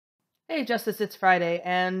Hey, Justice, it's Friday,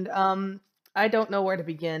 and I don't know where to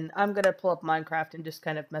begin. I'm gonna pull up Minecraft and just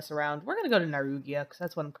kind of mess around. We're gonna go to Narugia because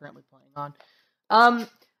that's what I'm currently playing on. Um,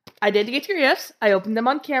 I did get your gifts. I opened them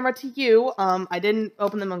on camera to you. I didn't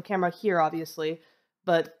open them on camera here, obviously,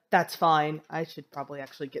 but that's fine. I should probably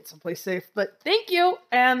actually get someplace safe. But thank you,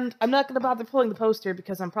 and I'm not gonna bother pulling the poster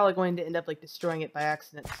because I'm probably going to end up like destroying it by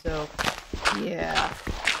accident. So, yeah,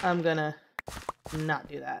 I'm gonna not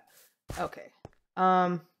do that. Okay.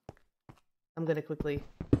 I'm gonna quickly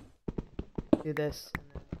do this. And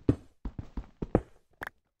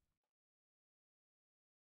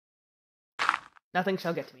then... Nothing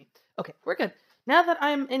shall get to me. Okay, we're good. Now that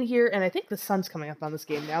I'm in here, and I think the sun's coming up on this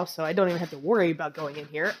game now, so I don't even have to worry about going in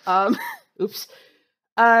here. Oops.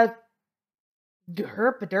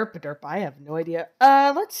 Derp, I have no idea.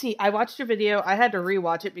 Let's see. I watched your video. I had to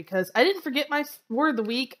rewatch it because I didn't forget my word of the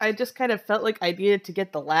week. I just kind of felt like I needed to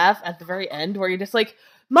get the laugh at the very end where you're just like,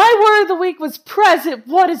 my word of the week was present.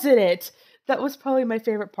 What is it? That was probably my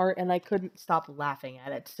favorite part, and I couldn't stop laughing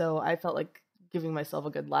at it. So I felt like giving myself a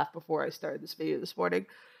good laugh before I started this video this morning.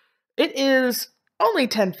 It is only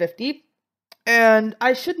 10:50. And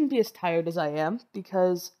I shouldn't be as tired as I am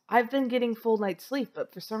because I've been getting full night's sleep,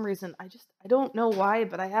 but for some reason I don't know why,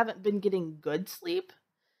 but I haven't been getting good sleep.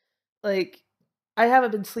 Like I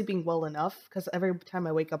haven't been sleeping well enough because every time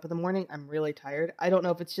I wake up in the morning, I'm really tired. I don't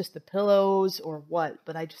know if it's just the pillows or what,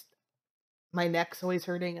 but my neck's always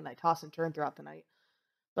hurting and I toss and turn throughout the night.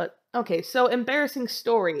 But okay, so embarrassing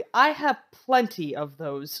story. I have plenty of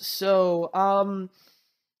those. So,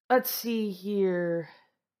 let's see here.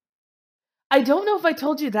 I don't know if I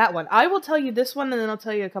told you that one. I will tell you this one, and then I'll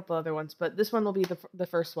tell you a couple other ones, but this one will be the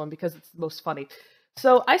first one because it's the most funny.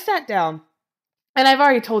 So I sat down, and I've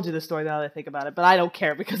already told you the story now that I think about it, but I don't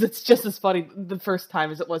care because it's just as funny the first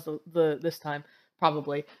time as it was this time.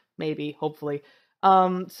 Probably, maybe, hopefully.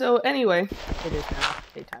 So anyway, it is now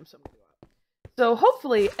daytime, so I'm gonna go out. So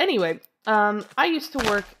hopefully, anyway, I used to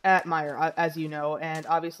work at Meijer, as you know, and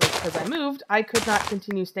obviously because I moved, I could not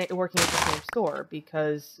continue working at the same store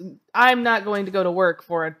because I'm not going to go to work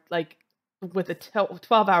for with a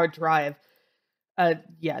 12-hour drive.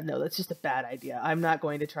 Yeah, no, that's just a bad idea. I'm not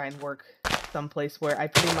going to try and work someplace where I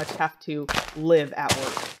pretty much have to live at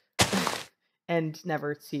work and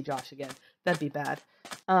never see Josh again. That'd be bad.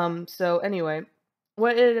 So anyway,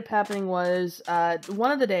 what ended up happening was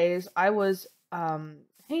one of the days I was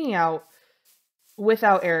hanging out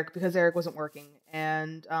without Eric because Eric wasn't working.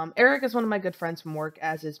 And Eric is one of my good friends from work,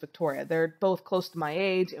 as is Victoria. They're both close to my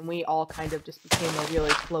age, and we all kind of just became a really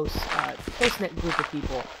close-knit group of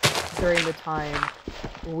people during the time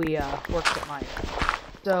we worked at Meijer.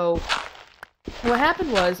 So what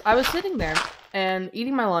happened was I was sitting there and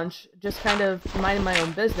eating my lunch, just kind of minding my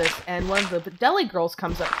own business, and one of the deli girls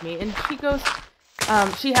comes up to me, and she goes,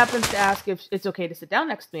 she happens to ask if it's okay to sit down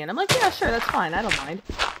next to me, and I'm like, yeah, sure, that's fine, I don't mind.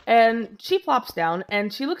 And she plops down,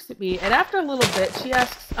 and she looks at me, and after a little bit, she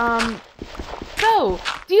asks, so,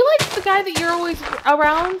 do you like the guy that you're always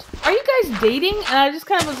around? Are you guys dating? And I just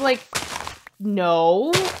kind of was like,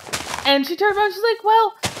 no. And she turned around, she's like,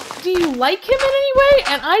 well, do you like him in any way?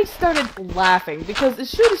 And I started laughing, because as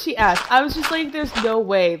soon as she asked, I was just like, there's no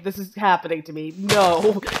way this is happening to me.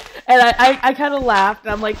 No. And I kind of laughed,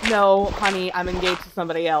 and I'm like, no, honey, I'm engaged to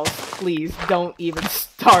somebody else. Please, don't even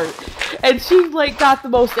start. And she, like, got the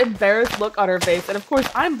most embarrassed look on her face, and of course,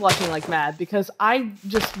 I'm blushing like mad, because I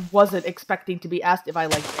just wasn't expecting to be asked if I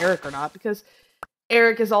liked Eric or not, because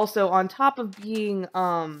Eric is also, on top of being,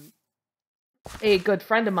 a good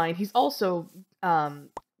friend of mine, he's also,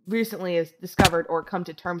 recently has discovered or come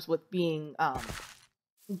to terms with being,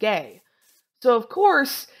 gay. So, of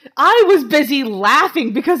course, I was busy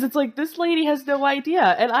laughing because it's like, this lady has no idea.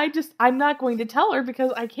 And I'm not going to tell her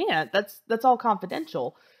because I can't. That's all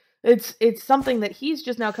confidential. It's something that he's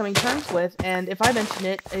just now coming to terms with. And if I mention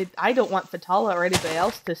it, I don't want Fatala or anybody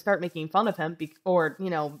else to start making fun of him or,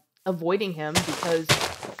 avoiding him because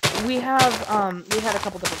we had a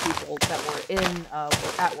couple different people that were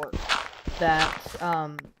at work that,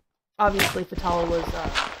 obviously Fatala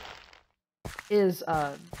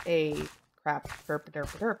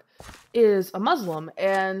is a Muslim,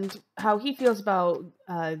 and how he feels about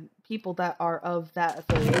people that are of that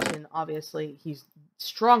affiliation, obviously he's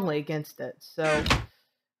strongly against it. So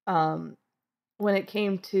when it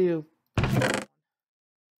came to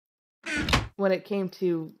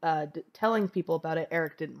telling people about it,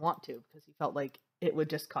 Eric didn't want to because he felt like it would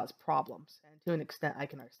just cause problems, and to an extent I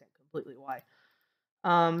can understand completely why.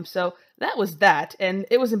 So that was that, and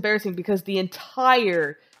it was embarrassing because the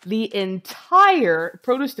entire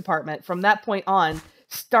produce department from that point on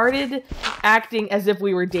started acting as if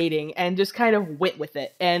we were dating and just kind of went with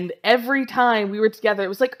it. And every time we were together, it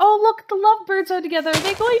was like, oh, look, the lovebirds are together. Are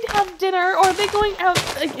they going to have dinner? Or are they going out?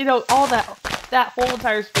 Like, you know, all that whole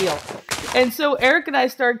entire spiel. And so Eric and I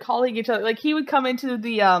started calling each other. Like, he would come into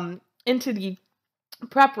the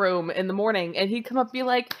prep room in the morning, and he'd come up and be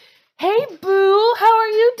like, hey, boo, how are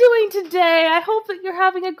you doing today? I hope that you're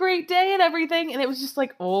having a great day and everything. And it was just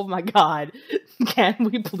like, oh my God, can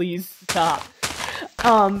we please stop?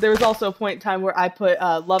 There was also a point in time where I put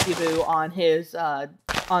love you, boo on his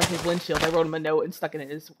windshield. I wrote him a note and stuck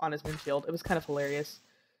it on his windshield. It was kind of hilarious.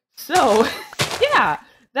 So, yeah,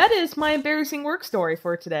 that is my embarrassing work story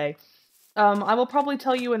for today. I will probably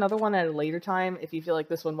tell you another one at a later time if you feel like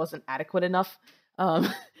this one wasn't adequate enough.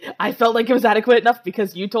 I felt like it was adequate enough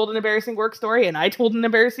because you told an embarrassing work story and I told an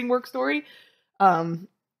embarrassing work story.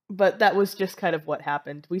 But that was just kind of what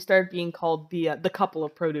happened. We started being called the couple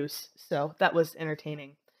of produce, so that was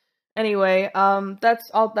entertaining. Anyway,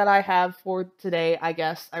 that's all that I have for today, I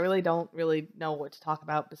guess. I really don't really know what to talk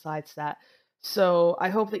about besides that. So I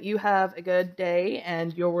hope that you have a good day,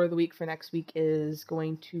 and your word of the week for next week is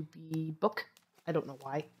going to be book. I don't know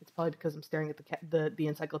why. It's probably because I'm staring at the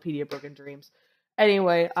Encyclopedia of Broken Dreams.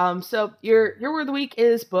 Anyway, so your word of the week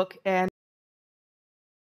is book, and